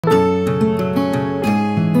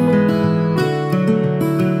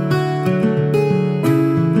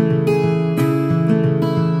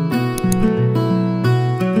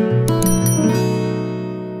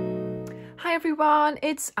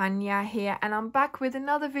it's Anja here, and I'm back with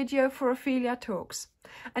another video for Ophelia Talks.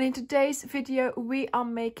 And in today's video we are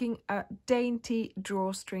making a dainty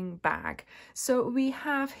drawstring bag. So we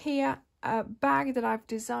have here a bag that I've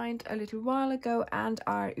designed a little while ago, and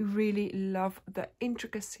I really love the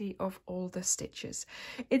intricacy of all the stitches.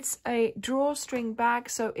 It's a drawstring bag,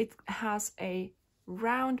 so it has a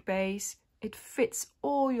round base, it fits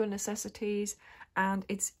all your necessities, and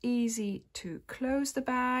it's easy to close the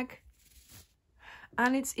bag.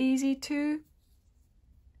 And it's easy to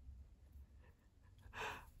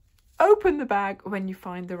open the bag when you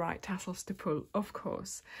find the right tassels to pull, of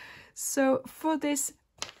course. So for this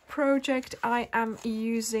project I am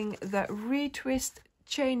using the Retwist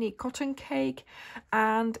Chainy Cotton Cake,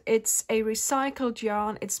 and it's a recycled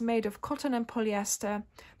yarn. It's made of cotton and polyester.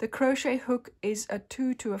 The crochet hook is a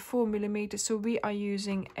 2 to 4 millimeter, so we are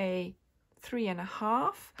using a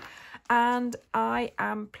 3.5. And I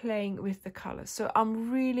am playing with the colors, so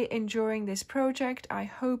I'm really enjoying this project. I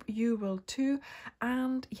hope you will too.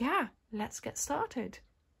 And yeah, let's get started.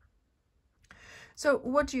 So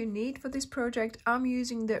what do you need for this project? I'm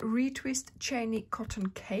using the Retwist Chainy Cotton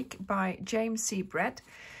Cake by James C. Brett.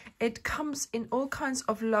 It comes in all kinds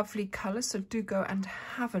of lovely colors, so do go and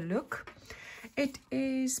have a look. It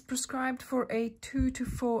is prescribed for a 2 to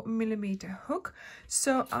 4 millimeter hook,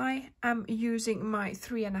 so I am using my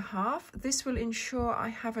 3.5. This will ensure I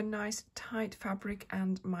have a nice tight fabric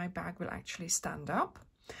and my bag will actually stand up.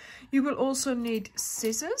 You will also need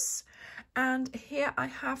scissors, and here I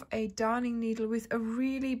have a darning needle with a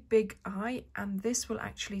really big eye, and this will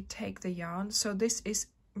actually take the yarn, so this is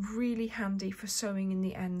really handy for sewing in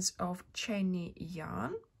the ends of chainy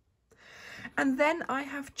yarn. And then I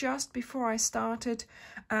have, just before I started,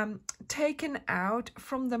 taken out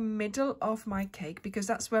from the middle of my cake, because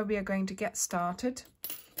that's where we are going to get started.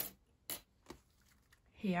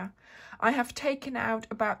 Here I have taken out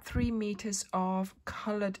about 3 meters of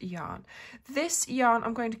colored yarn. This yarn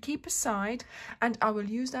I'm going to keep aside, and I will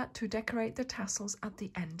use that to decorate the tassels at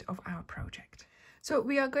the end of our project. So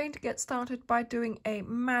we are going to get started by doing a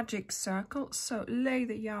magic circle. So lay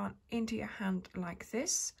the yarn into your hand like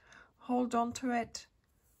this. Hold on to it,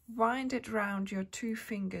 wind it round your 2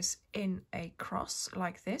 fingers in a cross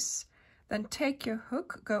like this. Then take your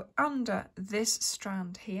hook, go under this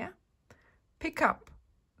strand here, pick up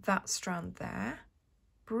that strand there,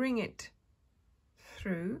 bring it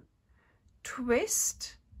through,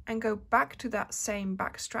 twist, and go back to that same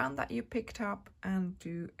back strand that you picked up and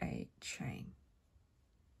do a chain.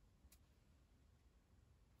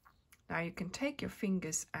 Now you can take your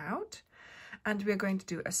fingers out, and we're going to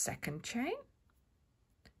do a second chain,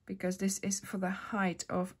 because this is for the height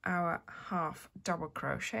of our half double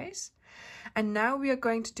crochets. And now we are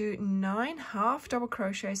going to do 9 half double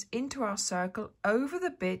crochets into our circle over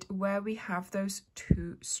the bit where we have those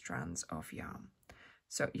 2 strands of yarn.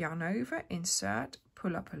 So yarn over, insert,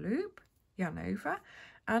 pull up a loop, yarn over,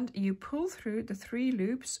 and you pull through the 3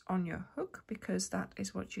 loops on your hook, because that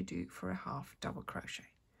is what you do for a half double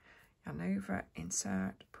crochet. Yarn over,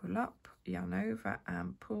 insert, pull up, yarn over,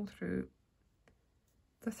 and pull through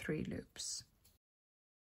the 3 loops.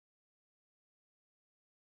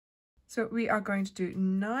 So we are going to do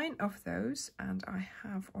 9 of those, and I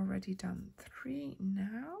have already done 3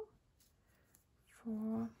 now.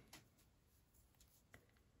 4,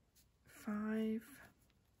 5,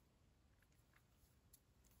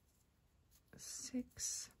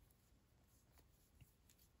 6,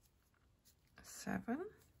 7,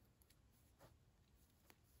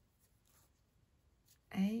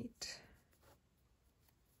 8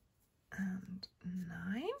 and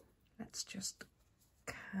 9. Let's just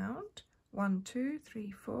count. 1, 2,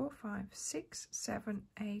 3, 4, 5, 6, 7,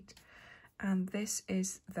 8, and this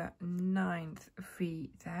is the 9th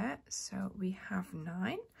V there. So we have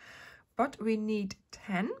 9, but we need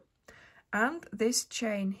 10, and this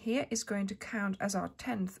chain here is going to count as our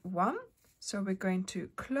 10th one. So we're going to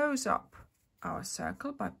close up our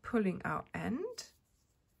circle by pulling our end.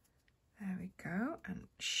 There we go, and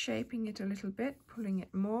shaping it a little bit, pulling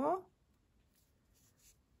it more.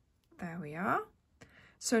 There we are.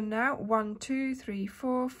 So now 1, 2, 3,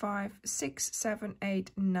 4, 5, 6, 7,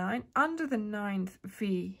 8, 9. Under the 9th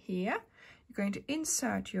V here, you're going to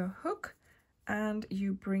insert your hook and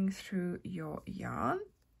you bring through your yarn,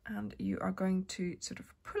 and you are going to sort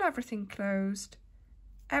of pull everything closed,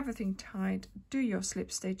 everything tight, do your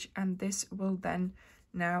slip stitch, and this will then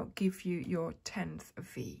now give you your 10th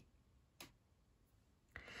V.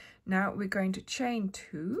 Now we're going to chain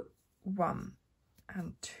 2, 1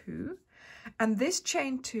 and 2, and this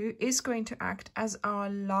chain 2 is going to act as our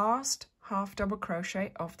last half double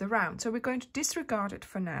crochet of the round. So we're going to disregard it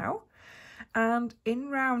for now, And in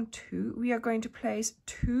round 2 we are going to place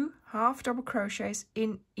 2 half double crochets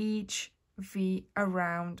in each V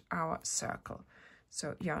around our circle.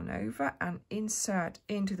 So yarn over and insert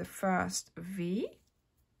into the first V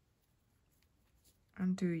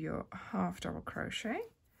and do your half double crochet,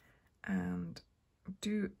 and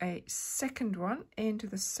do a second one into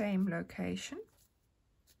the same location.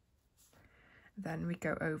 Then we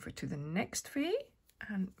go over to the next V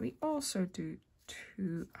and we also do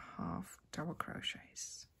 2 half double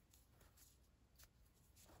crochets.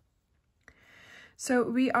 So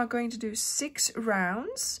we are going to do 6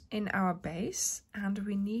 rounds in our base, and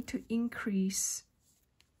we need to increase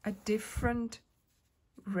a different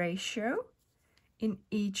ratio in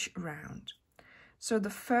each round. So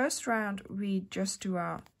the first round we just do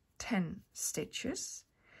our 10 stitches.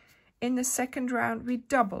 In the second round we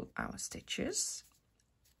double our stitches.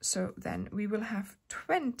 So then we will have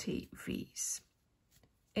 20 V's.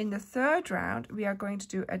 In the third round we are going to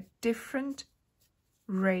do a different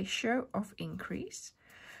ratio of increase,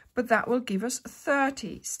 but that will give us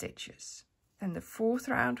 30 stitches. Then the fourth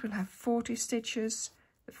round will have 40 stitches,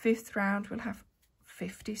 the fifth round will have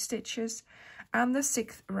 50 stitches, and the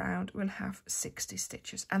sixth round will have 60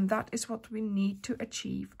 stitches. And that is what we need to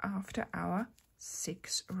achieve after our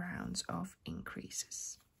 6 rounds of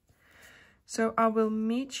increases. So I will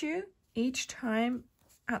meet you each time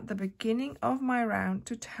at the beginning of my round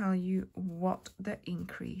to tell you what the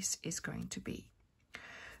increase is going to be.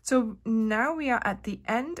 So now we are at the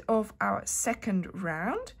end of our second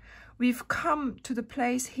round. We've come to the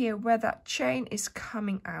place here where that chain is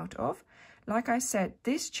coming out of. Like I said,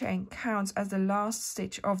 this chain counts as the last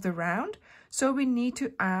stitch of the round, so we need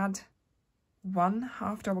to add 1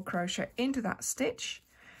 half double crochet into that stitch.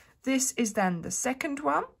 This is then the second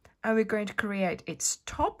one, and we're going to create its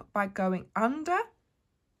top by going under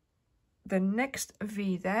the next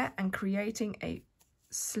V there and creating a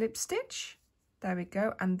slip stitch. There we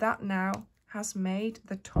go, and that now has made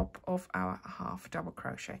the top of our half double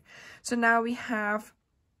crochet. So now we have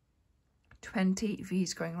 20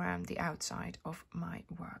 V's going around the outside of my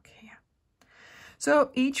work here. So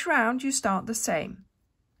each round you start the same.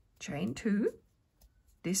 Chain 2,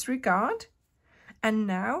 disregard, and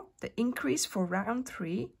now the increase for round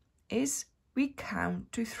 3 is we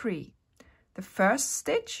count to 3. The first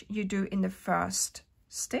stitch you do in the first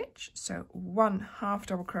stitch, so 1 half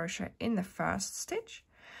double crochet in the first stitch,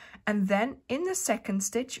 and then in the second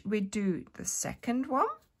stitch we do the second one,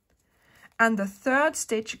 and the third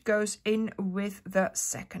stitch goes in with the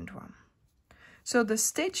second one. So the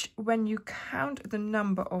stitch, when you count the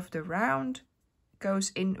number of the round,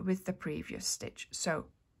 goes in with the previous stitch. So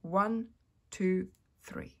 1, 2,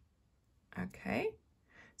 3. Okay,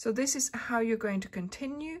 so this is how you're going to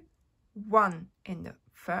continue. 1 in the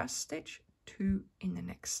first stitch, 2 in the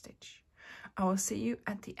next stitch. I will see you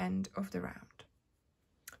at the end of the round.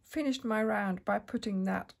 Finished my round by putting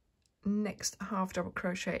that next half double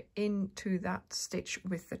crochet into that stitch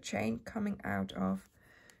with the chain coming out of,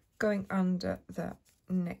 going under the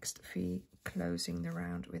next V, closing the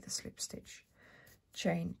round with a slip stitch,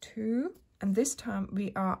 chain 2, and this time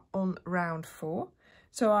we are on round 4.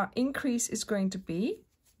 So our increase is going to be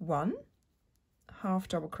 1 half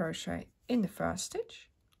double crochet in the first stitch,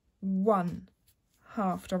 1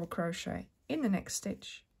 half double crochet in the next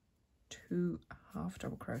stitch, 2 half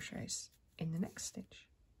double crochets in the next stitch.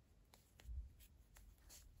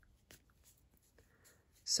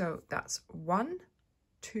 So that's 1,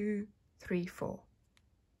 2, 3, 4.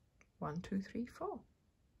 1, 2, 3, 4.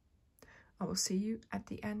 I will see you at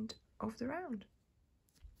the end of the round.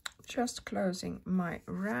 Just closing my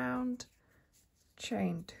round,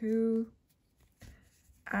 chain 2,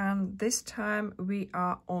 and this time we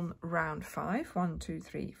are on round 5. 1, 2,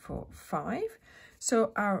 3, 4, 5.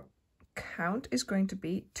 So our count is going to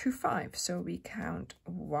be to 5. So we count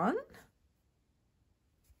 1,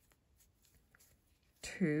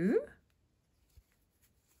 2,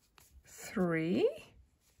 3,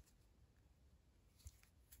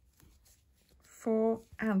 4,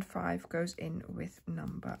 and 5 goes in with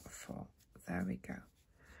number 4. There we go.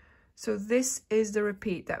 So this is the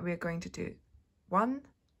repeat that we're going to do. 1,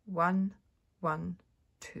 1, 1,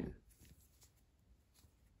 2.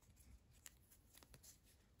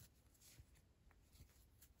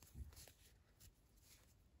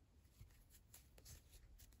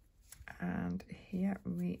 And here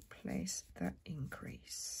we place the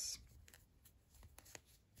increase.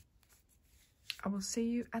 I will see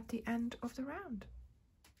you at the end of the round.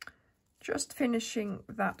 Just finishing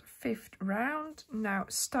that 5th round, now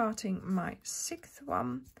starting my 6th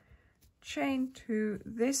one, chain 2.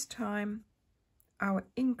 This time our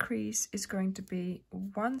increase is going to be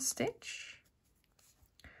 1 stitch,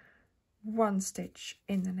 1 stitch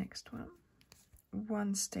in the next one,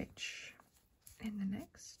 1 stitch in the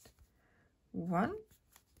next, 1.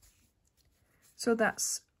 So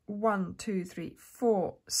that's 1, 2, 3,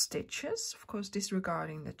 4 stitches, of course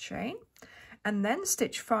disregarding the chain, and then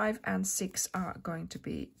stitch 5 and 6 are going to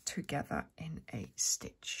be together in a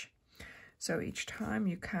stitch. So each time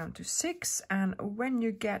you count to 6, and when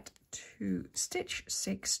you get to stitch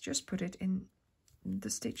 6, just put it in the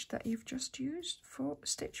stitch that you've just used for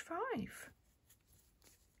stitch 5.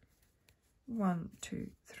 1, 2,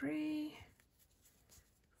 3,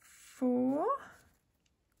 4,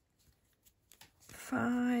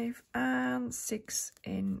 5 and 6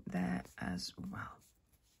 in there as well.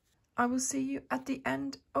 I will see you at the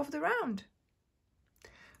end of the round.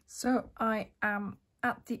 So I am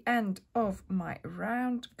at the end of my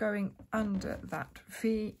round, going under that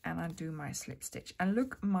V, and I do my slip stitch, and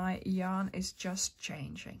look, my yarn is just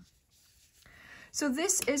changing. So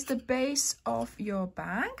this is the base of your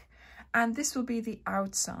bag, and this will be the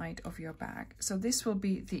outside of your bag. So this will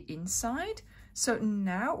be the inside. So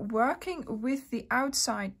now, working with the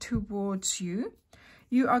outside towards you,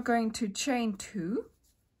 you are going to chain 2,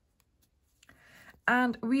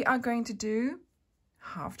 and we are going to do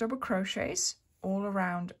half double crochets all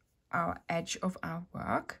around our edge of our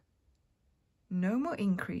work. No more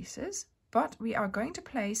increases, but we are going to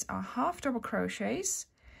place our half double crochets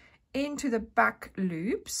into the back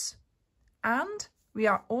loops, and we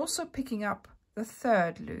are also picking up the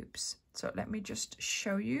 3rd loops. So let me just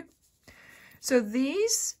show you. So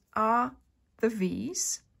these are the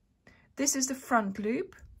V's. This is the front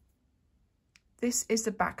loop. This is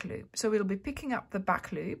the back loop. So we'll be picking up the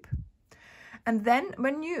back loop, and then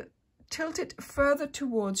when you tilt it further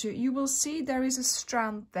towards you, you will see there is a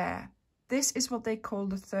strand there. This is what they call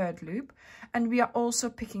the 3rd loop, and we are also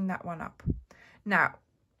picking that one up. Now,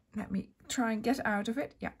 let me try and get out of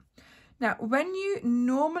it. Yeah. Now, when you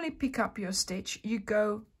normally pick up your stitch, you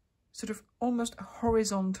go sort of almost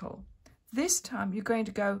horizontal. This time you're going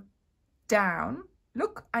to go down,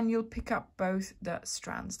 look, and you'll pick up both the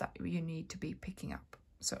strands that you need to be picking up.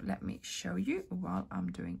 So let me show you while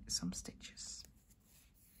I'm doing some stitches.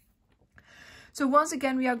 So once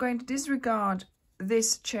again, we are going to disregard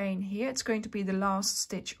this chain here. It's going to be the last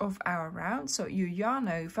stitch of our round. So you yarn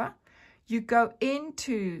over, you go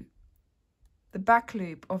into the back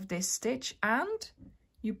loop of this stitch, and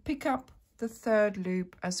you pick up the 3rd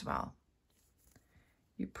loop as well.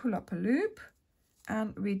 You pull up a loop,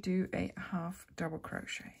 and we do a half double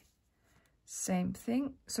crochet. Same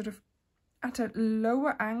thing, sort of at a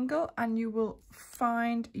lower angle, and you will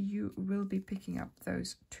find you will be picking up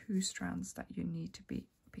those 2 strands that you need to be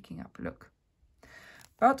picking up. Look,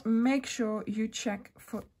 but make sure you check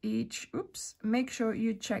for each, make sure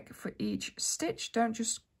you check for each stitch. Don't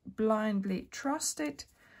just blindly trust it,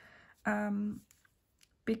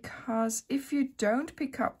 because if you don't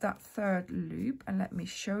pick up that 3rd loop, and let me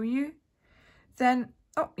show you, then,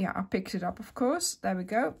 oh yeah, I picked it up, of course, there we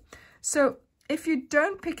go. So if you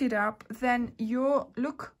don't pick it up, then your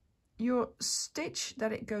stitch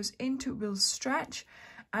that it goes into will stretch,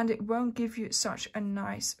 and it won't give you such a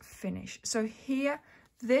nice finish. So here,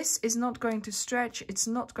 this is not going to stretch, it's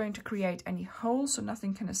not going to create any holes, so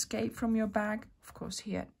nothing can escape from your bag. Of course,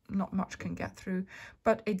 here not much can get through,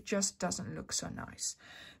 but it just doesn't look so nice.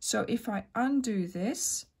 So if I undo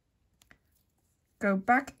this, go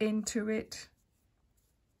back into it,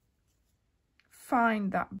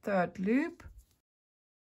 find that 3rd loop,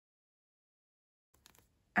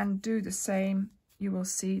 and do the same, you will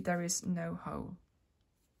see there is no hole.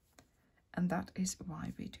 And that is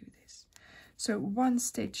why we do this. So 1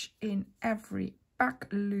 stitch in every back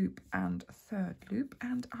loop and 3rd loop,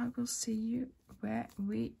 and I will see you where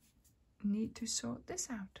we need to sort this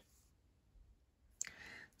out.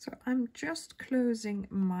 So I'm just closing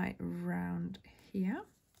my round here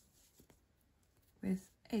with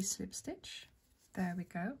a slip stitch. There we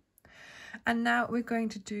go. And now we're going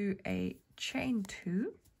to do a chain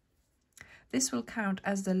 2. This will count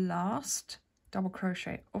as the last double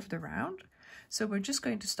crochet of the round. So we're just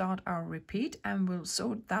going to start our repeat, and we'll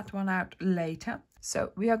sort that one out later.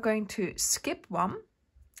 So we are going to skip 1,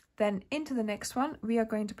 then into the next one we are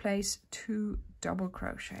going to place 2 double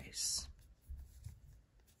crochets.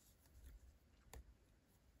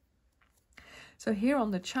 So here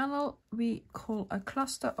on the channel we call a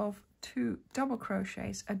cluster of 2 double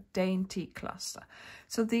crochets a dainty cluster.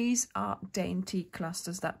 So these are dainty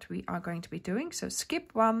clusters that we are going to be doing. So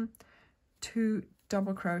skip 1, 2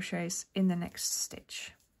 double crochets in the next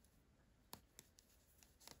stitch.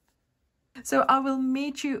 So I will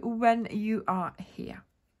meet you when you are here.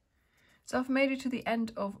 So I've made it to the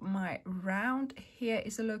end of my round. Here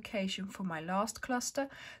is a location for my last cluster.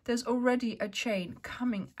 There's already a chain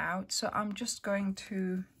coming out, so I'm just going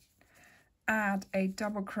to add a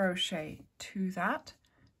double crochet to that.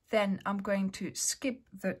 Then I'm going to skip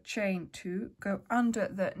the chain 2, go under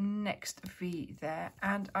the next V there,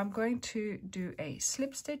 and I'm going to do a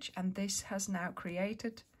slip stitch, and this has now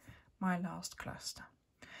created my last cluster.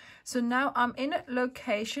 So now I'm in a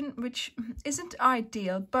location which isn't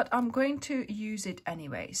ideal, but I'm going to use it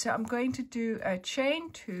anyway. So I'm going to do a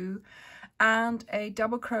chain 2 and a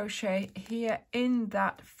double crochet here in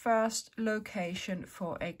that first location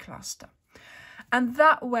for a cluster. And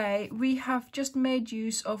that way we have just made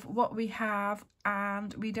use of what we have,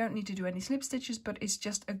 and we don't need to do any slip stitches, but it's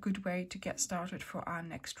just a good way to get started for our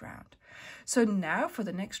next round. So now for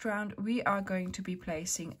the next round, we are going to be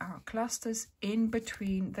placing our clusters in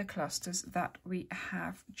between the clusters that we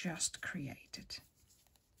have just created.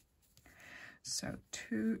 So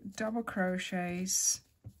 2 double crochets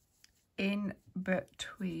in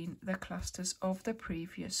between the clusters of the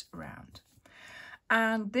previous round.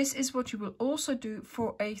 And this is what you will also do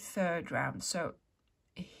for a third round. So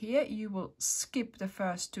here you will skip the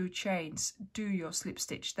first 2 chains, do your slip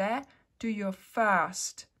stitch there, do your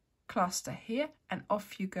first cluster here, and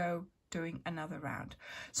off you go doing another round.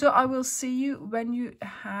 So I will see you when you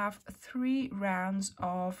have 3 rounds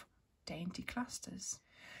of dainty clusters.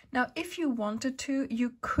 Now, if you wanted to,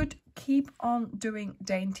 you could keep on doing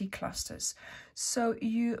dainty clusters. So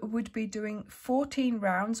you would be doing 14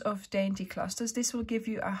 rounds of dainty clusters. This will give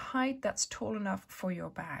you a height that's tall enough for your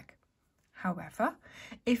bag. However,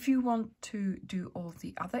 if you want to do all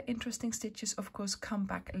the other interesting stitches, of course, come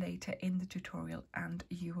back later in the tutorial and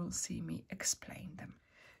you will see me explain them.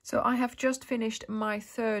 So I have just finished my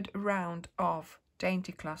 3rd round of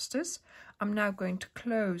dainty clusters. I'm now going to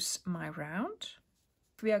close my round.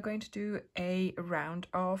 We are going to do a round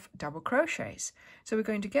of double crochets. So we're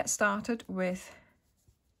going to get started with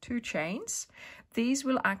 2 chains. These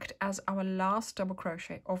will act as our last double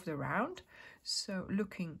crochet of the round. So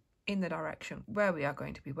looking in the direction where we are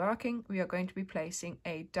going to be working, we are going to be placing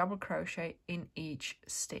a double crochet in each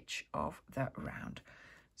stitch of the round.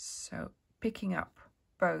 So picking up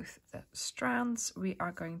both the strands, we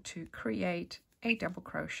are going to create a double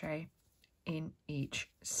crochet in each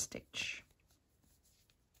stitch.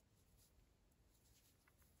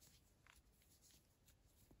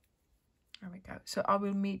 There we go. So I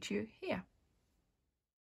will meet you here.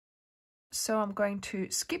 So I'm going to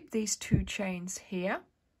skip these 2 chains here.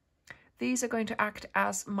 These are going to act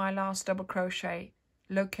as my last double crochet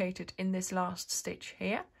located in this last stitch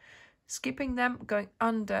here. Skipping them, going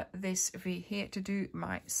under this V here to do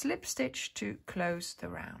my slip stitch to close the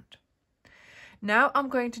round. Now I'm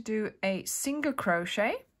going to do a single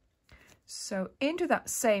crochet. So into that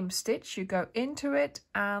same stitch, you go into it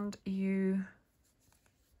and you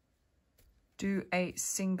do a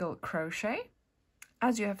single crochet.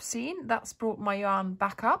 As you have seen, that's brought my yarn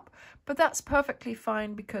back up, but that's perfectly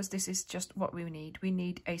fine because this is just what we need. We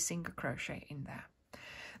need a single crochet in there.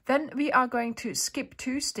 Then we are going to skip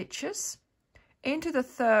 2 stitches. Into the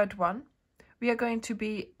 3rd one, we are going to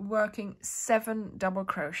be working 7 double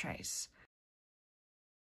crochets.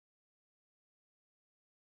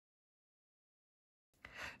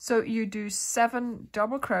 So you do 7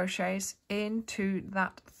 double crochets into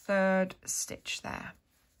that 3rd stitch there.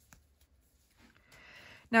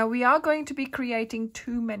 Now we are going to be creating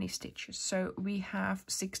too many stitches. So we have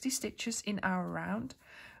 60 stitches in our round,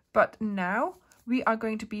 but now we are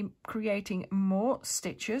going to be creating more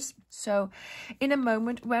stitches. So in a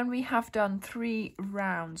moment, when we have done 3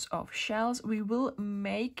 rounds of shells, we will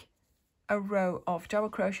make a row of double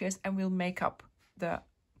crochets and we'll make up the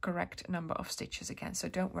correct number of stitches again. So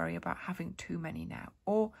don't worry about having too many now,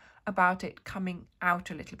 or about it coming out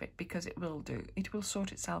a little bit, because it will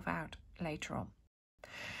sort itself out later on.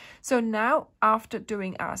 So now, after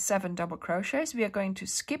doing our 7 double crochets, we are going to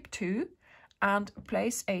skip 2 and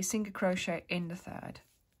place a single crochet in the 3rd.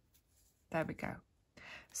 There we go.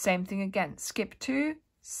 Same thing again, skip 2,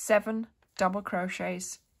 7 double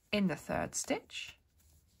crochets in the 3rd stitch.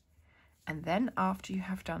 And then after you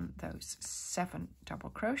have done those 7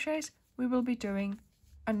 double crochets, we will be doing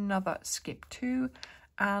another skip 2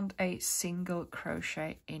 and a single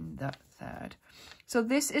crochet in the 3rd. So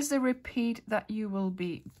this is the repeat that you will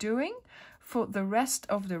be doing for the rest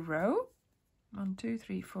of the row. 1, 2,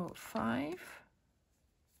 3, 4, 5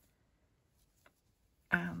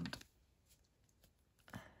 and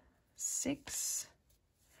 6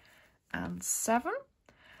 and 7,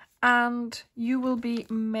 and you will be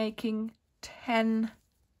making 10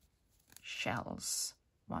 shells.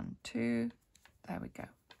 1, 2, there we go.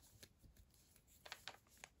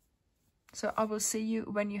 So I will see you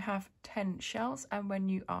when you have 10 shells and when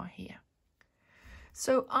you are here.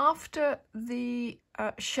 So after the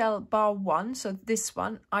shell bar 1, so this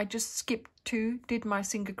one, I just skipped 2, did my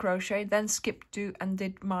single crochet, then skipped 2 and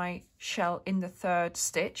did my shell in the 3rd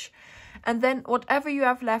stitch. And then whatever you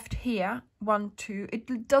have left here, 1, 2,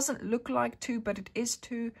 it doesn't look like 2, but it is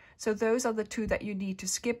 2. So those are the 2 that you need to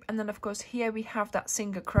skip. And then of course here we have that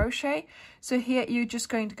single crochet. So here you're just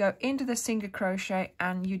going to go into the single crochet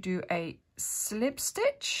and you do a slip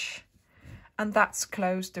stitch, and that's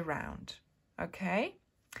closed around. Okay,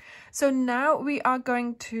 so now we are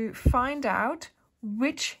going to find out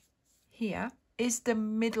which here is the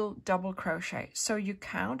middle double crochet. So you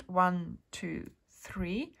count 1, 2,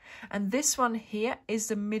 3, and this one here is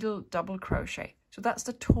the middle double crochet. So that's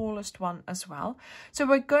the tallest one as well. So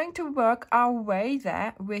we're going to work our way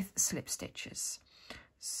there with slip stitches.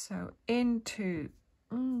 So into,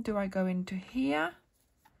 do I go into here?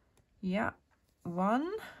 Yeah, 1,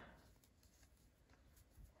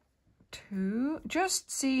 2, just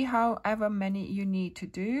see however many you need to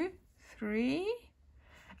do, 3,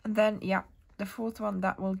 and then yeah, the 4th one,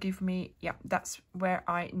 that will give me, yeah, that's where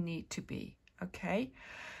I need to be. Okay,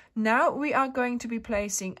 now we are going to be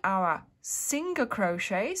placing our single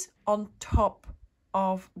crochets on top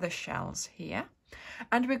of the shells here,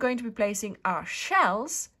 and we're going to be placing our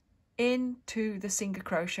shells into the single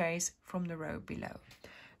crochets from the row below.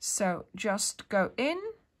 So just go in.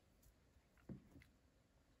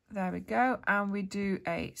 There we go, and we do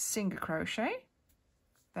a single crochet.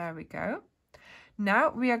 There we go. Now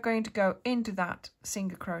we are going to go into that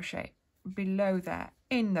single crochet below there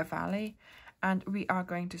in the valley, and we are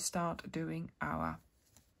going to start doing our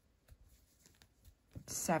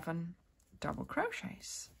 7 double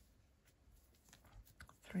crochets.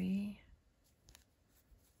 3,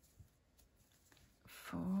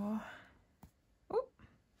 4,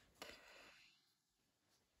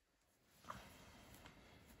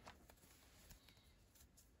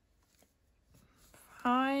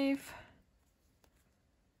 5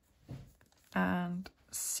 and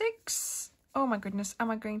 6. Oh my goodness, am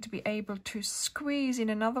I going to be able to squeeze in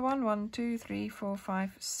another one? 1, 2, 3, 4,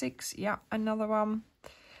 5, 6. Yeah, another one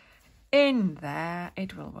in there.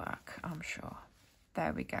 It will work, I'm sure.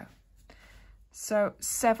 There we go. So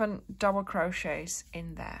 7 double crochets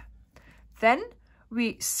in there. Then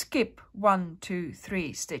we skip 1, 2,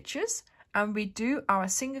 3 stitches and we do our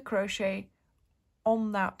single crochet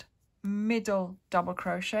on that middle double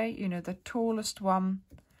crochet, you know, the tallest one,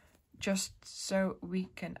 just so we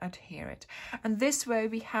can adhere it. And this way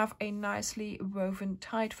we have a nicely woven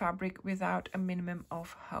tight fabric without a minimum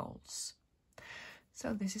of holes.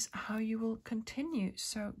 So this is how you will continue.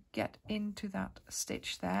 So get into that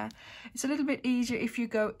stitch there. It's a little bit easier if you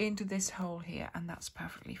go into this hole here, and that's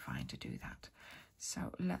perfectly fine to do that.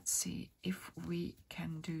 So let's see if we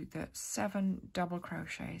can do the 7 double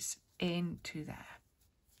crochets into there.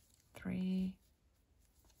 3,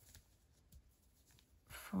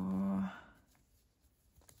 4,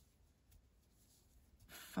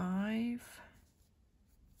 5,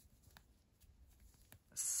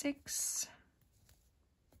 6,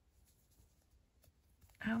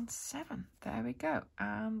 and 7. There we go.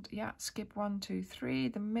 And yeah, skip 1, 2, 3,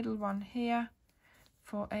 the middle one here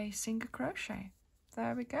for a single crochet.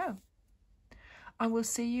 There we go. I will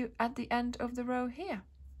see you at the end of the row here.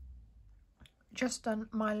 Just done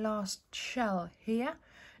my last shell here.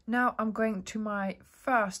 Now I'm going to my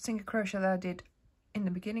first single crochet that I did in the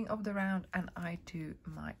beginning of the round, and I do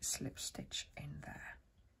my slip stitch in there.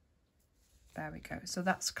 There we go. So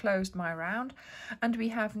that's closed my round, and we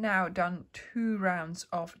have now done 2 rounds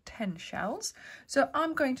of 10 shells. So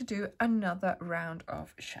I'm going to do another round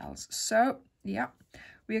of shells. So yeah,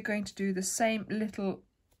 we are going to do the same little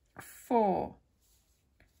 4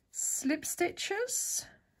 slip stitches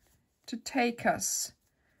to take us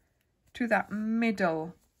to that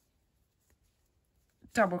middle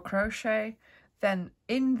double crochet. Then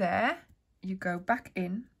in there you go back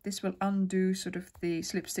in. This will undo sort of the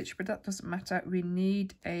slip stitch, but that doesn't matter. We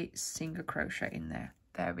need a single crochet in there.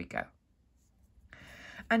 There we go.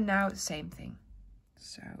 And now the same thing.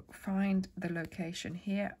 So find the location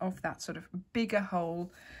here of that sort of bigger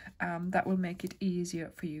hole. That will make it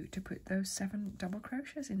easier for you to put those 7 double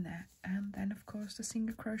crochets in there. And then of course the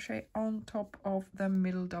single crochet on top of the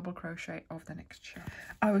middle double crochet of the next shell.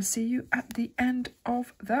 I will see you at the end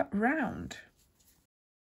of the round.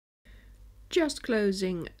 Just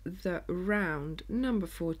closing the round number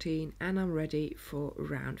 14, and I'm ready for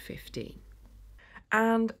round 15.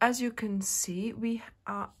 And as you can see, we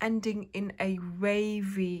are ending in a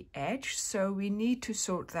wavy edge, so we need to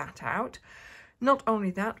sort that out. Not only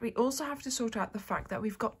that, we also have to sort out the fact that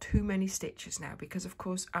we've got too many stitches now, because of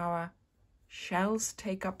course our shells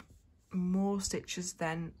take up more stitches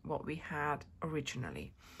than what we had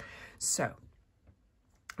originally. So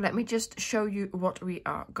let me just show you what we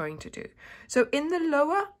are going to do. So in the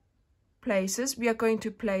lower places, we are going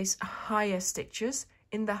to place higher stitches.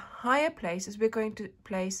 In the higher places, we're going to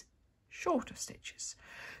place shorter stitches.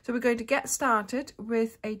 So we're going to get started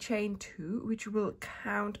with a chain 2, which will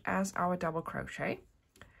count as our double crochet.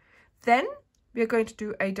 Then we are going to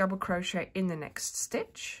do a double crochet in the next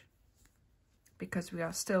stitch, because we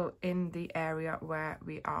are still in the area where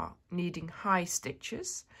we are needing high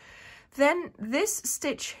stitches. Then this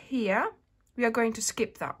stitch here, we are going to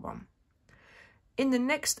skip that one. In the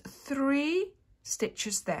next 3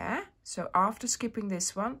 stitches there, so after skipping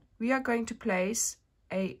this one, we are going to place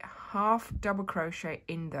a half double crochet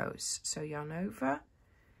in those. So yarn over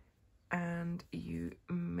and you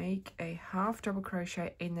make a half double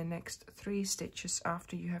crochet in the next 3 stitches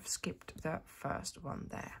after you have skipped the first one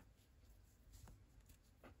there.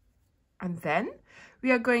 And then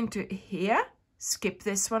we are going to here skip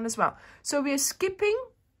this one as well. So we are skipping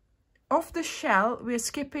off the shell, we are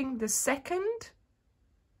skipping the 2nd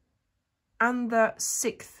and the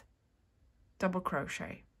 6th double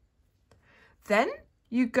crochet. Then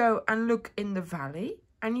you go and look in the valley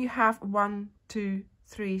and you have 1, 2,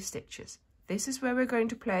 3 stitches. This is where we're going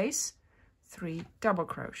to place 3 double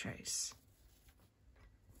crochets.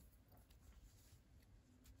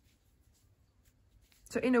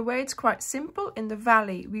 So in a way it's quite simple. In the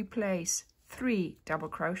valley we place 3 double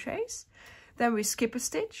crochets, then we skip a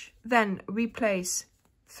stitch, then we place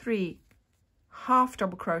 3 half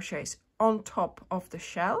double crochets on top of the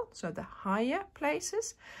shell, so the higher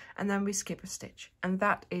places, and then we skip a stitch, and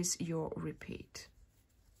that is your repeat.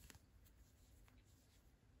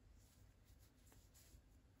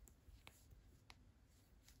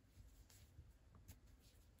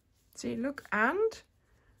 See, look, and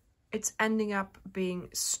it's ending up being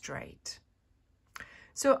straight.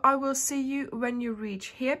 So I will see you when you reach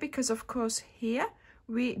here, because of course here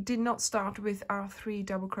we did not start with our 3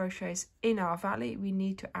 double crochets in our valley. We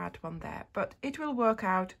need to add one there, but it will work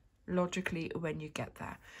out logically when you get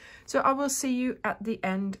there. So I will see you at the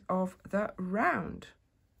end of the round.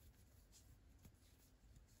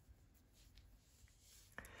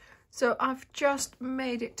 So I've just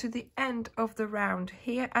made it to the end of the round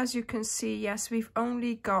here. As you can see, yes, we've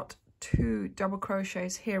only got 2 double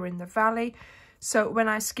crochets here in the valley. So when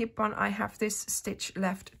I skip one, I have this stitch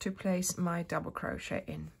left to place my double crochet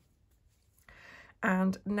in.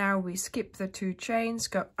 And now we skip the 2 chains,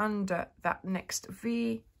 go under that next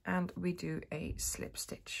V, and we do a slip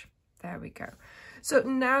stitch. There we go. So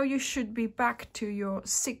now you should be back to your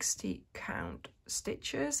 60 count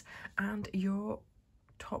stitches, and your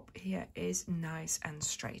top here is nice and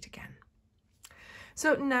straight again.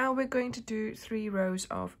 So now we're going to do 3 rows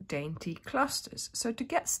of dainty clusters. So to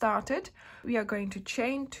get started, we are going to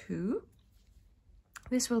chain 2.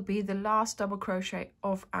 This will be the last double crochet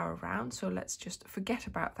of our round, so let's just forget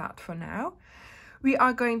about that for now. We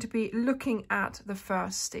are going to be looking at the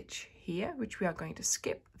first stitch here, which we are going to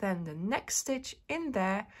skip. Then the next stitch in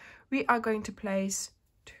there, we are going to place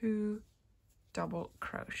 2 double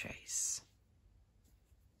crochets.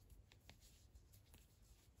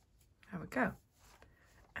 There we go.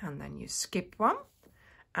 And then you skip one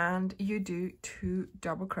and you do 2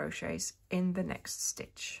 double crochets in the next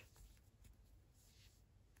stitch.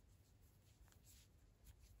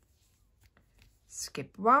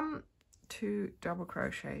 Skip 1, 2 double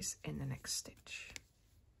crochets in the next stitch.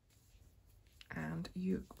 And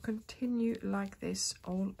you continue like this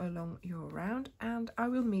all along your round, and I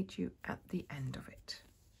will meet you at the end of it.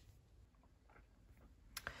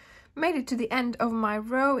 Made it to the end of my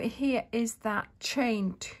row. Here is that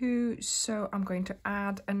chain 2, so I'm going to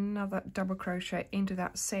add another double crochet into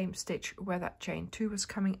that same stitch where that chain 2 was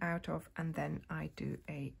coming out of, and then I do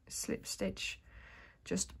a slip stitch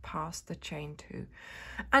just past the chain 2.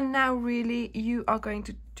 And now really you are going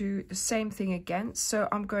to do the same thing again. So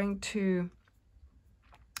I'm going to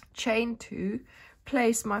chain 2,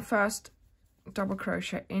 place my first double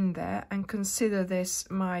crochet in there, and consider this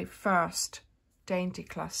my first dainty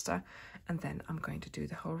cluster, and then I'm going to do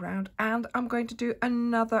the whole round, and I'm going to do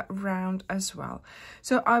another round as well.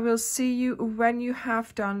 So I will see you when you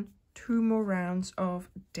have done 2 more rounds of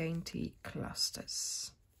dainty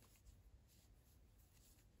clusters.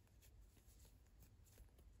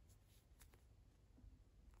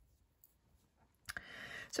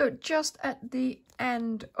 So just at the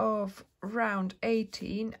end of round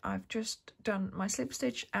 18, I've just done my slip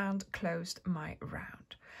stitch and closed my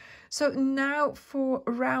round. So now for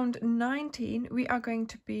round 19, we are going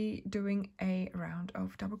to be doing a round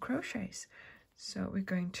of double crochets. So we're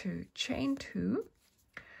going to chain 2,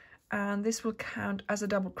 and this will count as a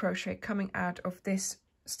double crochet coming out of this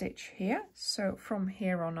stitch here. So from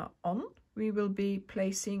here on, we will be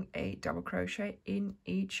placing a double crochet in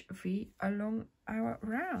each V along our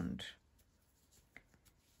round.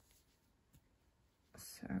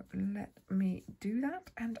 So let me do that,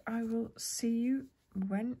 and I will see you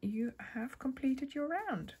when you have completed your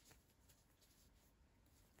round.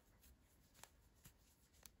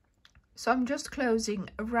 So I'm just closing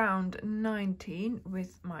round 19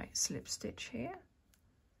 with my slip stitch here.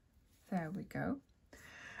 There we go.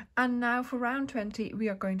 And now for round 20, we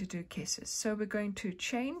are going to do kisses. So we're going to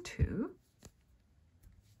chain 2.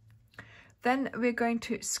 Then we're going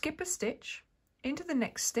to skip a stitch. Into the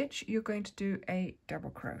next stitch, you're going to do a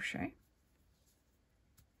double crochet.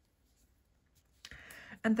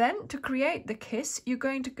 And then to create the kiss, you're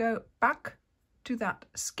going to go back to that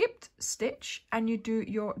skipped stitch and you do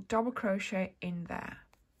your double crochet in there.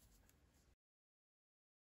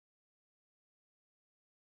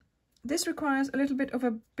 This requires a little bit of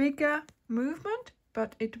a bigger movement,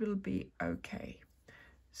 but it will be okay.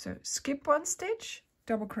 So skip one stitch,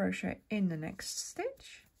 double crochet in the next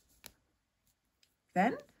stitch.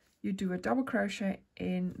 Then you do a double crochet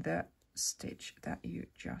in the stitch that you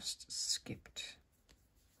just skipped.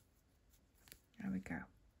 There we go.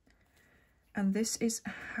 And this is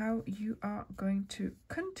how you are going to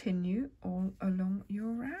continue all along your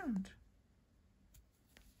round.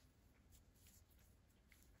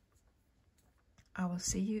 I will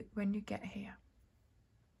see you when you get here.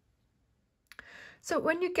 So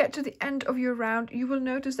when you get to the end of your round, you will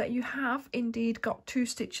notice that you have indeed got 2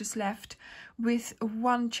 stitches left with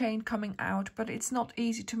 1 chain coming out, but it's not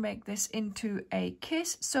easy to make this into a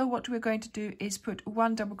kiss. So what we're going to do is put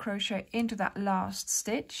 1 double crochet into that last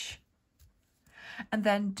stitch and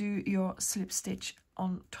then do your slip stitch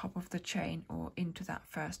on top of the chain or into that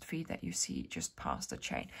first V that you see just past the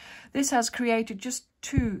chain. This has created just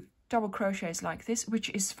 2 double crochets like this,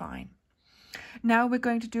 which is fine. Now we're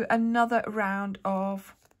going to do another round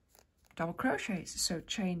of double crochets. So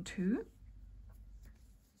chain 2.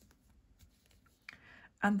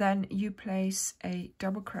 And then you place a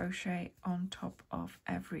double crochet on top of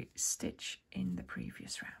every stitch in the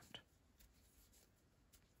previous round.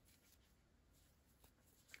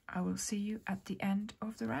 I will see you at the end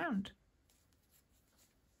of the round.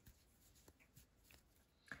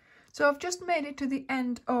 So I've just made it to the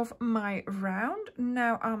end of my round.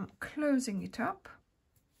 Now I'm closing it up.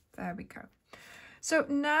 There we go. So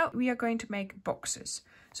now we are going to make boxes.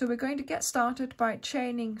 So we're going to get started by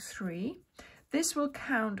chaining 3. This will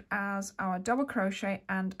count as our double crochet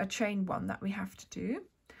and a chain 1 that we have to do.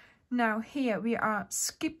 Now here we are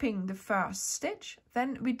skipping the first stitch,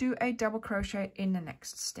 then we do a double crochet in the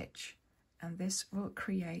next stitch, and this will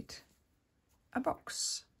create a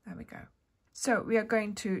box. There we go. So we are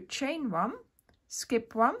going to chain 1,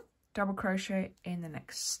 skip 1, double crochet in the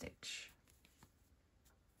next stitch.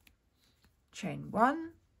 Chain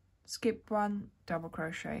 1, skip 1, double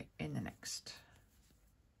crochet in the next.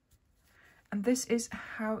 And this is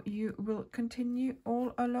how you will continue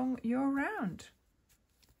all along your round.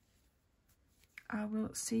 I will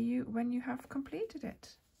see you when you have completed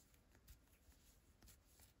it.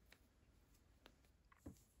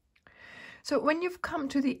 So when you've come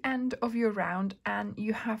to the end of your round and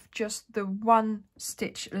you have just the 1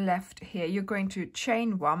 stitch left here, you're going to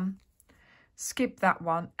chain 1, skip that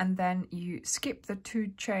one, and then you skip the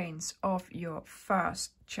 2 chains of your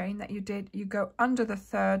first chain that you did. You go under the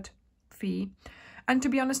 3rd V, and to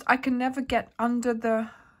be honest, I can never get under the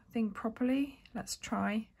thing properly. Let's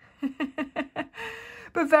try.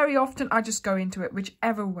 But very often I just go into it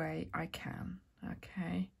whichever way I can.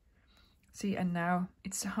 Okay, see, and now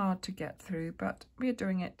it's hard to get through, but we're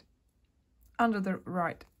doing it under the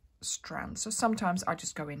right strand, so sometimes I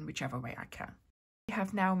just go in whichever way I can. We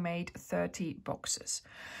have now made 30 boxes.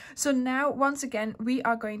 So now once again we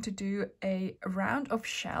are going to do a round of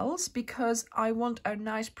shells because I want a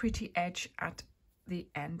nice pretty edge at the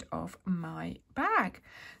end of my bag.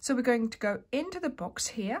 So we're going to go into the box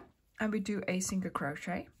here and we do a single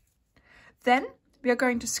crochet. Then we are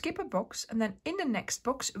going to skip a box, and then in the next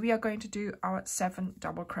box we are going to do our 7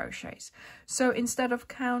 double crochets. So instead of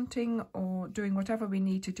counting or doing whatever we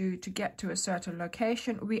need to do to get to a certain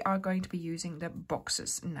location, we are going to be using the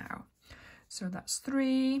boxes now. So that's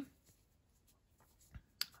 3,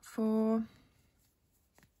 4,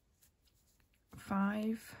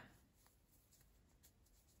 5,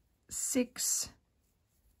 6,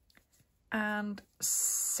 and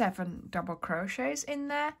 7 double crochets in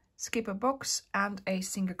there. skip a box and a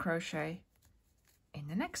single crochet in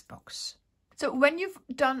the next box. So when you've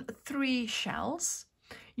done 3 shells,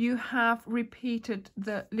 you have repeated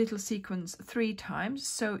the little sequence 3 times.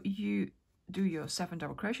 So you do your 7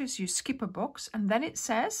 double crochets, you skip a box, and then it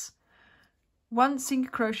says 1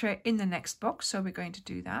 single crochet in the next box. So we're going to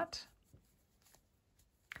do that.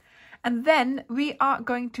 And then we are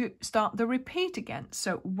going to start the repeat again.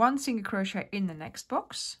 So 1 single crochet in the next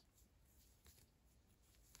box.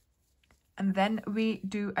 And then we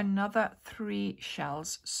do another 3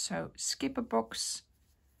 shells. So skip a box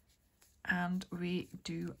and we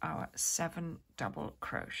do our 7 double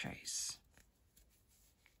crochets.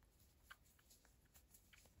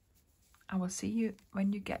 I will see you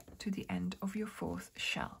when you get to the end of your 4th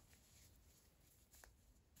shell.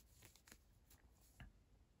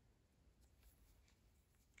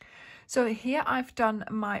 So here I've done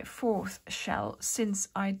my 4th shell since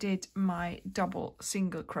I did my double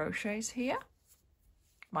single crochets here.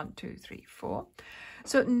 1, 2, 3, 4.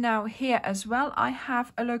 So now here as well, I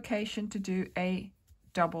have a location to do a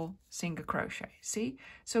double single crochet. See?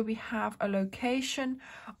 So we have a location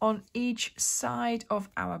on each side of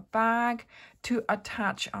our bag to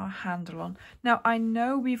attach our handle on. Now I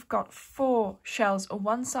know we've got 4 shells on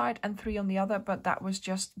one side and 3 on the other, but that was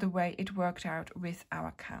just the way it worked out with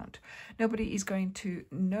our count. Nobody is going to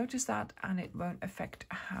notice that, and it won't affect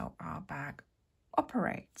how our bag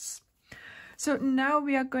operates. So now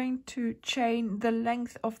we are going to chain the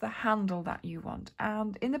length of the handle that you want.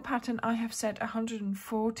 And in the pattern I have set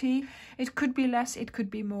 140. It could be less, it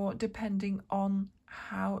could be more, depending on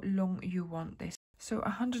how long you want this. So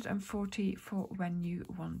 140 for when you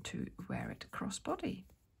want to wear it crossbody.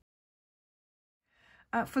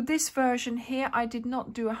 For this version here, I did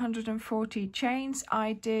not do 140 chains.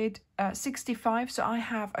 I did 65, so I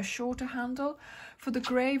have a shorter handle. For the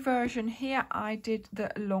grey version here, I did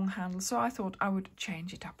the long handle, so I thought I would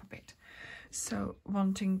change it up a bit. So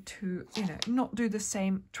wanting to, you know, not do the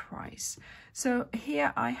same twice. So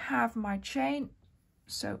here I have my chain,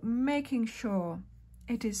 so making sure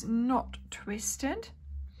it is not twisted.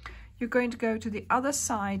 You're going to go to the other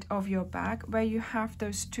side of your bag where you have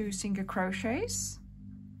those 2 single crochets.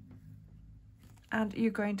 And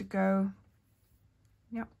you're going to go,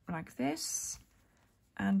 yep, like this,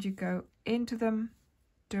 and you go into them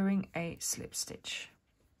doing a slip stitch.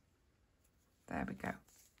 There we go.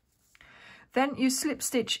 Then you slip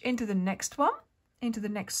stitch into the next one, into the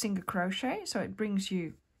next single crochet, so it brings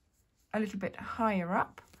you a little bit higher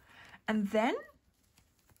up. And then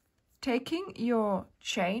taking your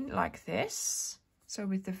chain like this, so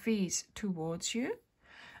with the V's towards you,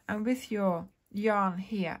 and with your yarn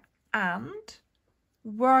here and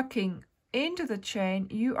working into the chain,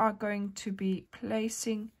 you are going to be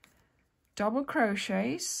placing double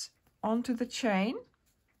crochets onto the chain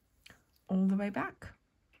all the way back.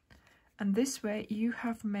 And this way you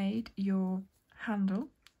have made your handle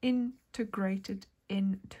integrated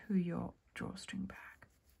into your drawstring bag.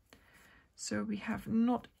 So we have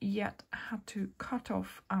not yet had to cut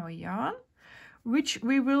off our yarn, which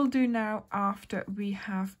we will do now after we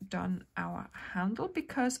have done our handle,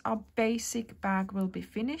 because our basic bag will be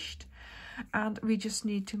finished and we just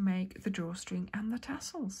need to make the drawstring and the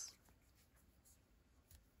tassels.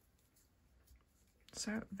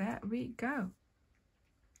 So there we go.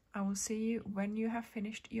 I will see you when you have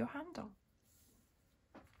finished your handle.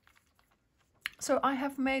 So I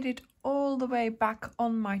have made it all the way back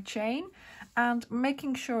on my chain and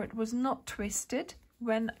making sure it was not twisted.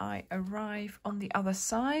 When I arrive on the other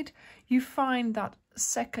side, you find that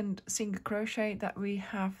 2nd single crochet that we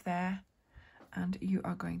have there, and you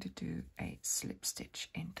are going to do a slip stitch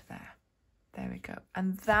into there. There we go.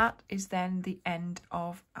 And that is then the end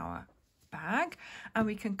of our bag, and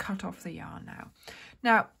we can cut off the yarn now.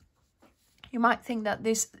 Now, you might think that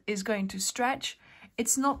this is going to stretch.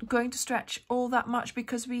 It's not going to stretch all that much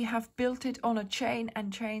because we have built it on a chain,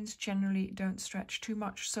 and chains generally don't stretch too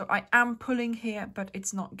much. So I am pulling here, but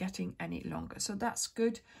it's not getting any longer. So that's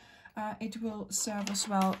good. It will serve us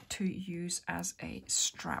well to use as a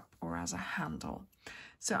strap or as a handle.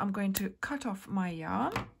 So I'm going to cut off my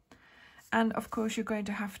yarn. And of course, you're going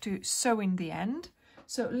to have to sew in the end.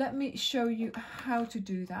 So let me show you how to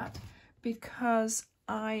do that, because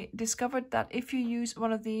I discovered that if you use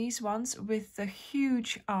one of these ones with the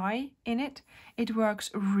huge eye in it, it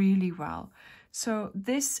works really well. So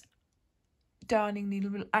this darning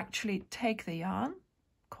needle will actually take the yarn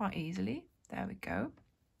quite easily. There we go.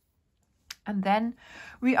 And then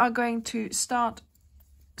we are going to start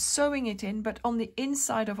sewing it in, but on the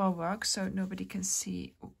inside of our work, so nobody can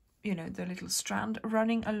see, you know, the little strand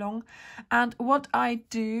running along. And what I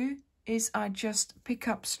do is I just pick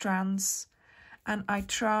up strands and I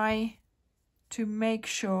try to make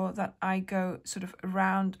sure that I go sort of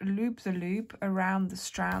around, loop the loop around the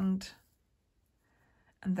strand,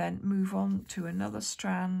 and then move on to another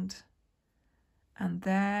strand, and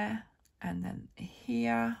there, and then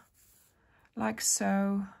here, like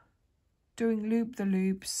so, doing loop the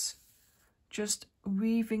loops, just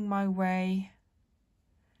weaving my way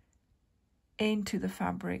into the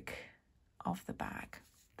fabric of the bag.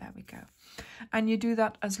 There we go. And you do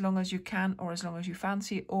that as long as you can, or as long as you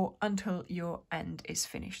fancy, or until your end is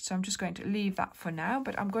finished. So I'm just going to leave that for now,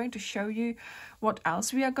 but I'm going to show you what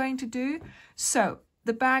else we are going to do. So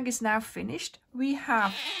the bag is now finished. We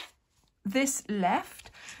have this left.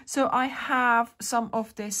 So I have some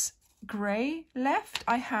of this grey left.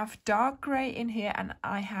 I have dark grey in here, and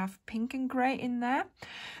I have pink and grey in there.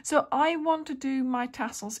 So I want to do my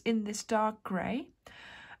tassels in this dark grey.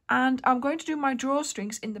 And I'm going to do my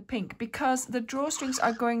drawstrings in the pink, because the drawstrings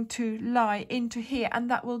are going to lie into here,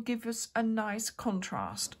 and that will give us a nice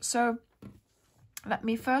contrast. So let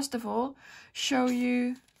me first of all show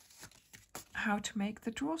you how to make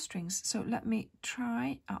the drawstrings. So let me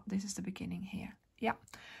try, oh, this is the beginning here. Yeah,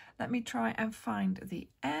 let me try and find the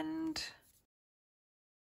end.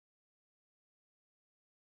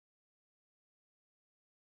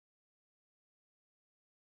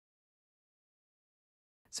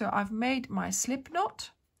 So I've made my slip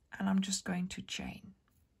knot, and I'm just going to chain.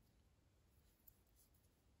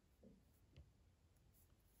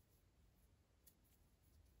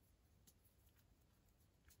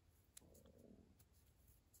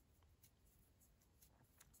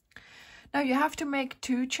 Now you have to make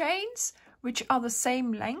 2 chains, which are the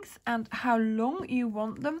same length, and how long you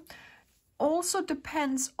want them also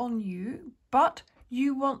depends on you, but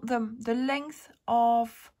you want them the length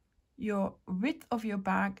of your width of your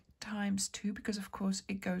bag times 2, because of course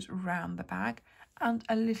it goes around the bag, and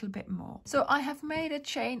a little bit more. So I have made a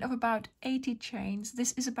chain of about 80 chains.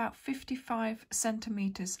 This is about 55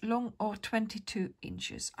 centimeters long, or 22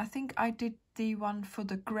 inches. I think I did the one for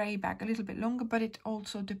the grey bag a little bit longer, but it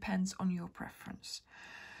also depends on your preference.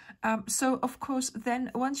 So of course, then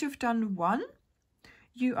once you've done one,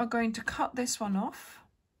 you are going to cut this one off.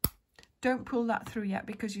 Don't pull that through yet,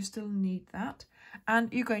 because you still need that.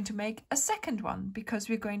 And you're going to make a second one, because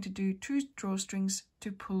we're going to do 2 drawstrings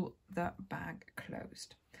to pull the bag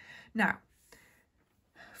closed. Now,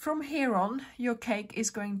 from here on, your cake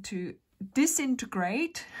is going to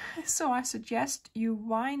disintegrate. So I suggest you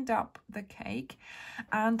wind up the cake,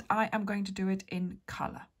 and I am going to do it in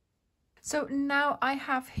colour. So now I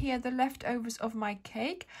have here the leftovers of my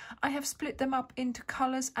cake. I have split them up into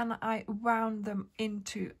colours, and I wound them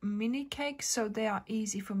into mini cakes, so they are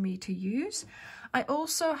easy for me to use. I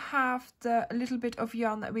also have the little bit of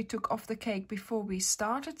yarn that we took off the cake before we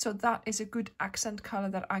started, so that is a good accent colour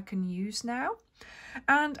that I can use now.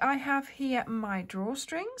 And I have here my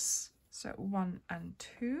drawstrings, so 1 and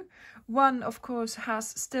 2. One, of course, has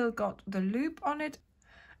still got the loop on it,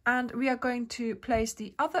 and we are going to place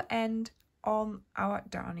the other end on our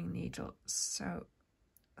darning needle. So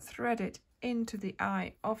thread it into the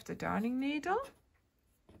eye of the darning needle,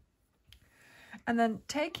 and then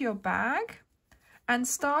take your bag, and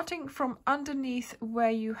starting from underneath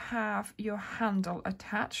where you have your handle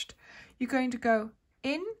attached, you're going to go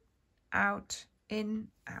in, out, and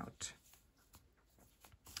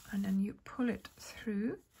then you pull it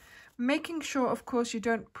through, making sure, of course, you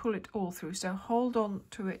don't pull it all through, so hold on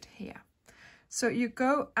to it here. So you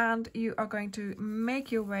go, and you are going to make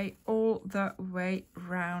your way all the way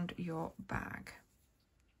round your bag.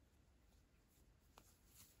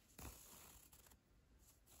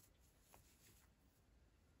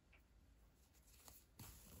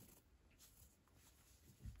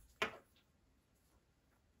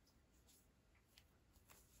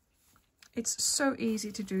 It's so easy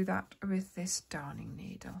to do that with this darning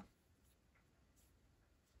needle.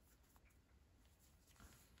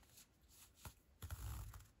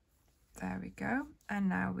 There we go. And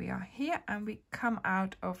now we are here, and we come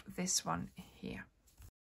out of this one here.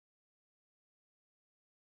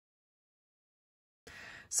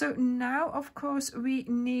 So now, of course, we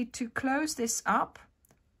need to close this up,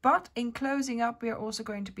 but in closing up, we are also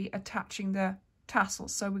going to be attaching the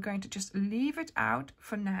tassels. So we're going to just leave it out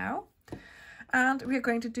for now. And we're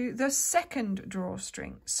going to do the second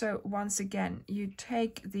drawstring. So once again, you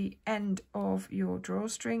take the end of your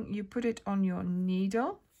drawstring, you put it on your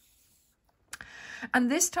needle.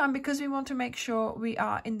 And this time, because we want to make sure we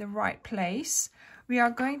are in the right place, we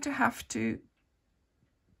are going to have to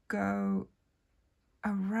go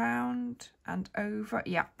around and over.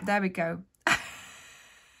 Yeah, there we go.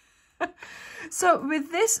 So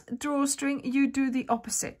with this drawstring, you do the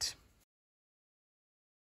opposite.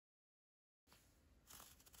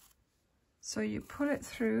 So you pull it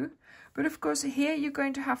through, but of course here you're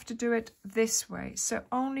going to have to do it this way. So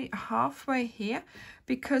only halfway here,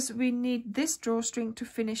 because we need this drawstring to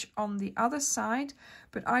finish on the other side.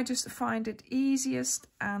 But I just find it easiest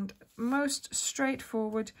and most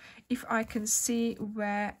straightforward if I can see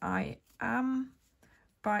where I am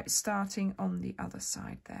by starting on the other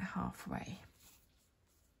side there halfway.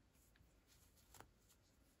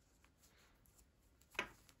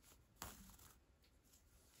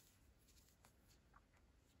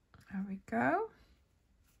 There we go.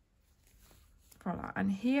 Voila. And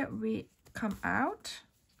here we come out.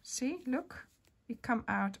 See, look, we come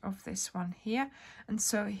out of this one here. And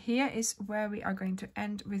so here is where we are going to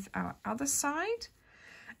end with our other side.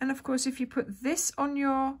 And of course, if you put this on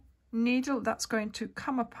your needle, that's going to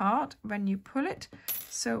come apart when you pull it.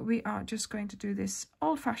 So we are just going to do this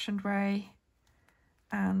old-fashioned way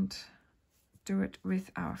and do it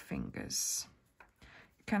with our fingers.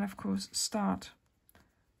 You can, of course, start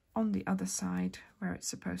on the other side where it's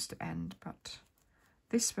supposed to end, but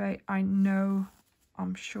this way I know,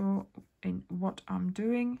 I'm sure in what I'm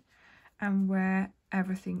doing and where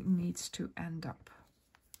everything needs to end up.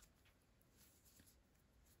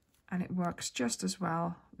 And it works just as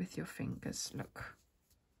well with your fingers. Look,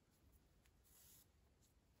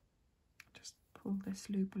 just pull this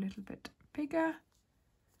loop a little bit bigger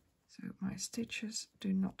so my stitches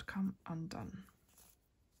do not come undone.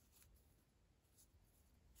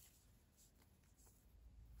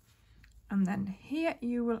 And then here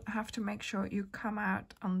you will have to make sure you come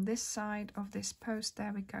out on this side of this post.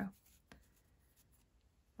 There we go.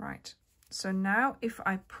 Right, so now if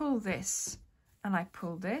I pull this and I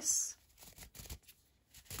pull this,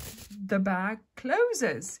 the bag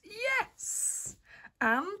closes. Yes!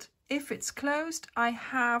 And if it's closed, I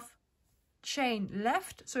have chain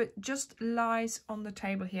left, so it just lies on the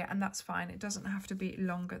table here, and that's fine. It doesn't have to be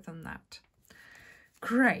longer than that.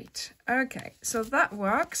 Great. Okay, so that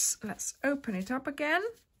works. Let's open it up again.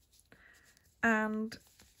 And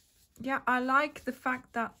yeah, I like the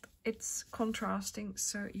fact that it's contrasting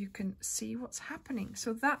so you can see what's happening.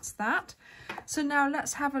 So that's that. So now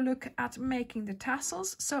let's have a look at making the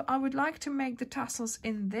tassels. So I would like to make the tassels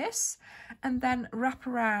in this and then wrap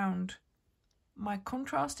around my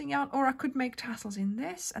contrasting yarn, or I could make tassels in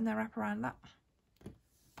this and then wrap around that.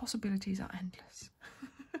 Possibilities are endless.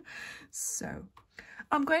 So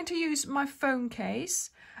I'm going to use my phone case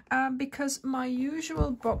because my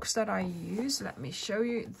usual box that I use, let me show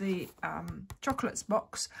you the chocolates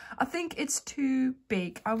box. I think it's too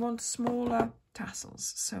big. I want smaller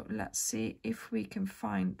tassels. So let's see if we can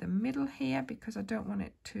find the middle here, because I don't want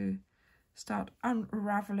it to start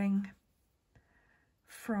unraveling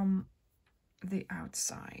from the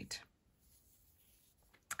outside.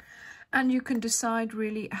 And you can decide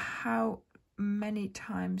really how many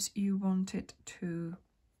times you want it to,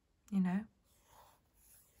 you know,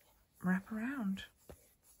 wrap around.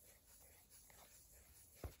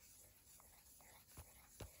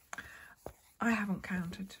 I haven't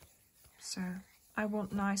counted, so I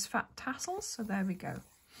want nice fat tassels, so there we go.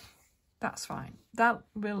 That's fine, that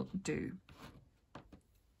will do.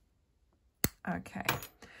 Okay,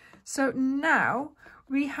 so now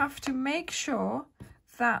we have to make sure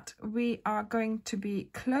that we are going to be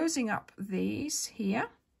closing up these here.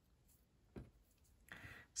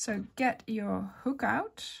 So get your hook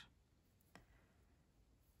out,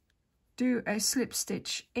 do a slip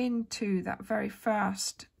stitch into that very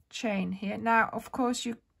first chain here. Now, of course,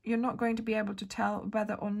 you're not going to be able to tell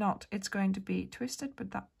whether or not it's going to be twisted,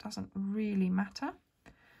 but that doesn't really matter.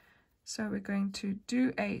 So we're going to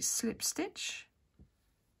do a slip stitch.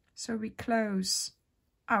 So we close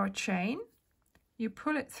our chain, you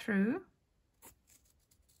pull it through,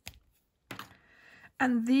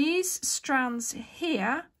 and these strands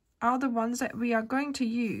here are the ones that we are going to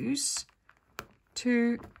use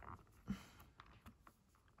to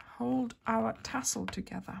hold our tassel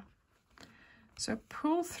together. So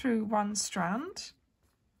pull through one strand,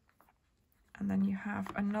 and then you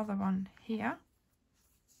have another one here,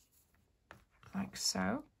 like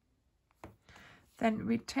so. Then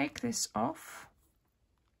we take this off,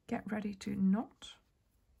 get ready to knot.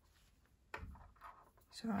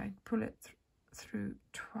 So I pull it through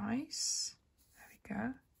twice, there we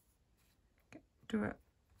go. Do a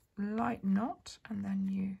light knot, and then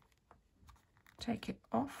you take it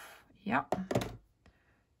off. Yep,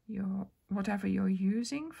 your whatever you're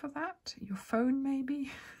using for that, your phone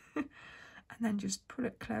maybe, and then just pull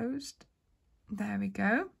it closed. There we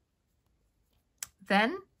go.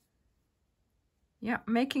 Then, yeah,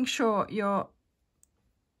 making sure your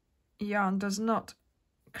yarn does not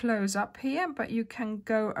close up here, but you can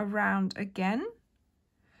go around again.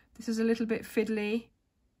 This is a little bit fiddly.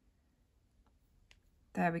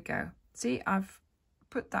 There we go. See, I've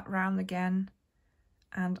put that round again,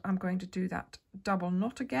 and I'm going to do that double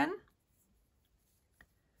knot again.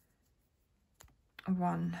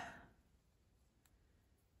 One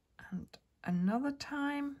and another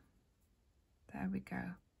time. There we go.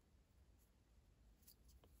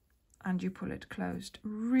 And you pull it closed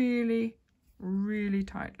really, really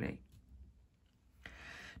tightly.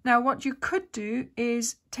 Now what you could do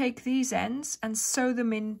is take these ends and sew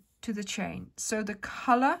them into the chain so the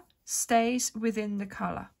colour stays within the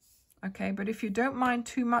colour. Okay, but if you don't mind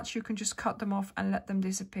too much, you can just cut them off and let them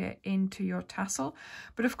disappear into your tassel.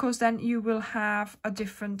 But of course then you will have a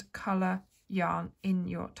different colour yarn in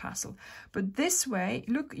your tassel. But this way,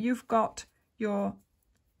 look, you've got your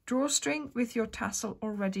drawstring with your tassel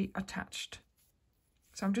already attached.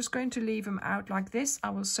 So I'm just going to leave them out like this. I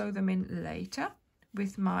will sew them in later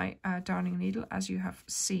with my darning needle, as you have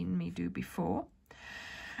seen me do before.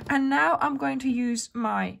 And now I'm going to use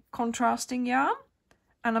my contrasting yarn,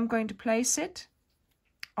 and I'm going to place it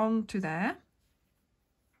onto there.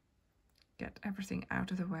 Get everything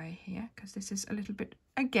out of the way here, because this is a little bit,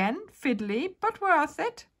 again, fiddly, but worth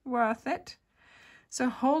it, worth it. So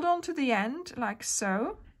hold on to the end like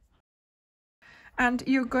so. And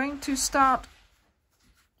you're going to start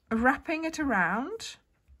wrapping it around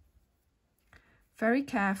very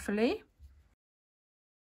carefully.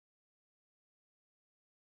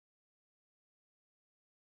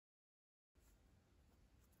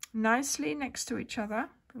 Nicely next to each other,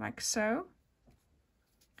 like so.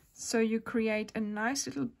 So you create a nice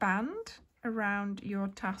little band around your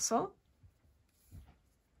tassel.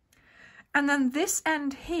 And then this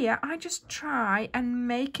end here, I just try and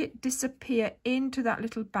make it disappear into that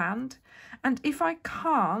little band. And if I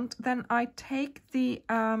can't, then I take the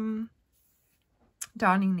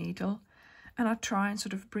darning needle and I try and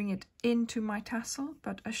sort of bring it into my tassel,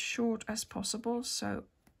 but as short as possible. So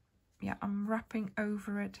yeah, I'm wrapping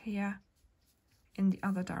over it here in the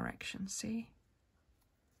other direction, see?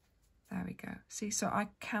 There we go. See, so I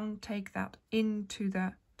can take that into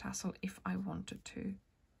the tassel if I wanted to.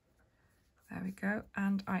 There we go.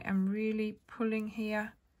 And I am really pulling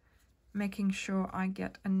here, making sure I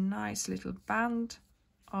get a nice little band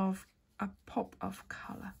of a pop of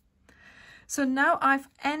colour. So now I've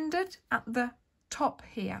ended at the top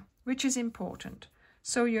here, which is important.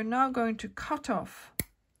 So you're now going to cut off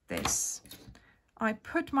this. I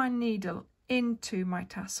put my needle into my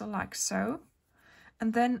tassel like so,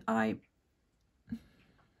 and then I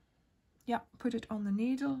put it on the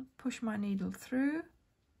needle, push my needle through.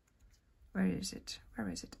 Where is it? Where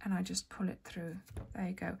is it? And I just pull it through. There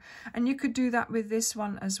you go. And you could do that with this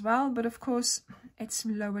one as well, but of course it's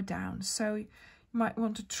lower down. So you might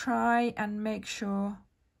want to try and make sure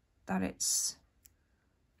that it's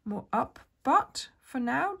more up. But for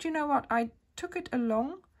now, do you know what? I took it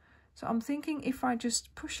along. So I'm thinking if I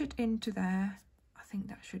just push it into there, I think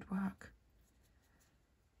that should work.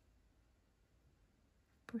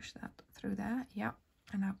 Push that through there. Yeah.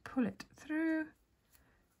 And I pull it through.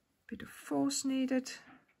 Bit of force needed.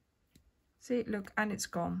 See, look, and it's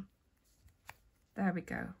gone. There we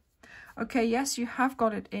go. Okay, yes, you have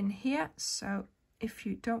got it in here. So if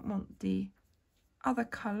you don't want the other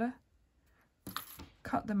color,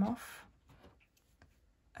 cut them off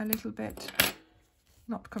a little bit.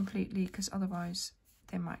 Not completely, because otherwise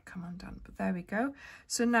they might come undone. But there we go.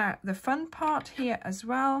 So now the fun part here as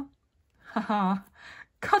well. Haha,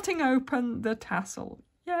 cutting open the tassel.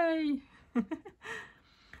 Yay!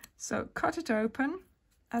 So cut it open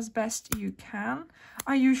as best you can.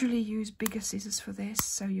 I usually use bigger scissors for this,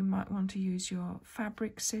 so you might want to use your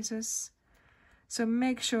fabric scissors. So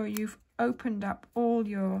make sure you've opened up all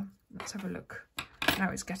your, let's have a look.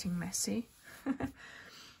 Now it's getting messy.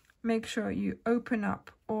 Make sure you open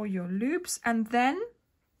up all your loops and then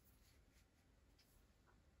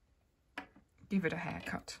give it a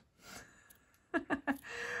haircut.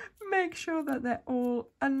 Make sure that they're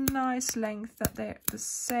all a nice length, that they're the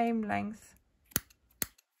same length.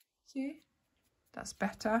 See? That's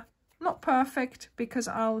better. Not perfect, because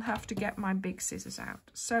I'll have to get my big scissors out.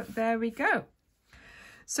 So there we go.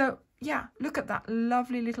 So yeah, look at that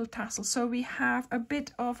lovely little tassel. So we have a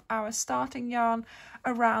bit of our starting yarn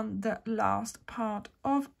around the last part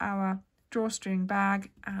of our drawstring bag,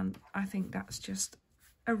 and I think that's just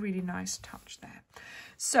a really nice touch there.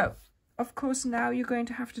 So of course now you're going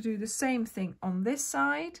to have to do the same thing on this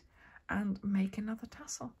side and make another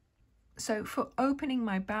tassel. So for opening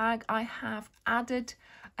my bag, I have added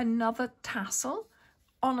another tassel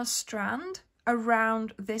on a strand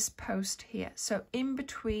around this post here, so in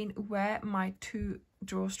between where my two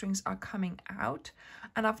drawstrings are coming out,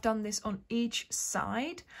 and I've done this on each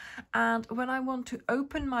side. And when I want to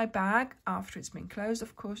open my bag after it's been closed,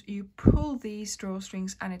 of course, you pull these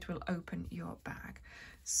drawstrings and it will open your bag.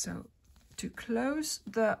 So to close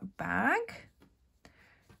the bag,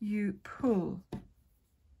 you pull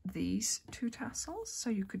these two tassels, so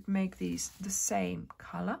you could make these the same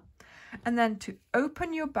color. And then to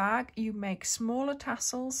open your bag, you make smaller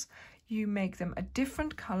tassels, you make them a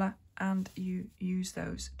different color, and you use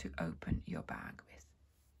those to open your bag with.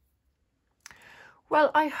 Well,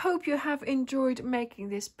 I hope you have enjoyed making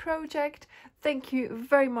this project. Thank you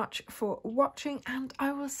very much for watching, and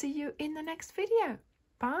I will see you in the next video.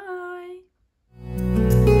 Bye!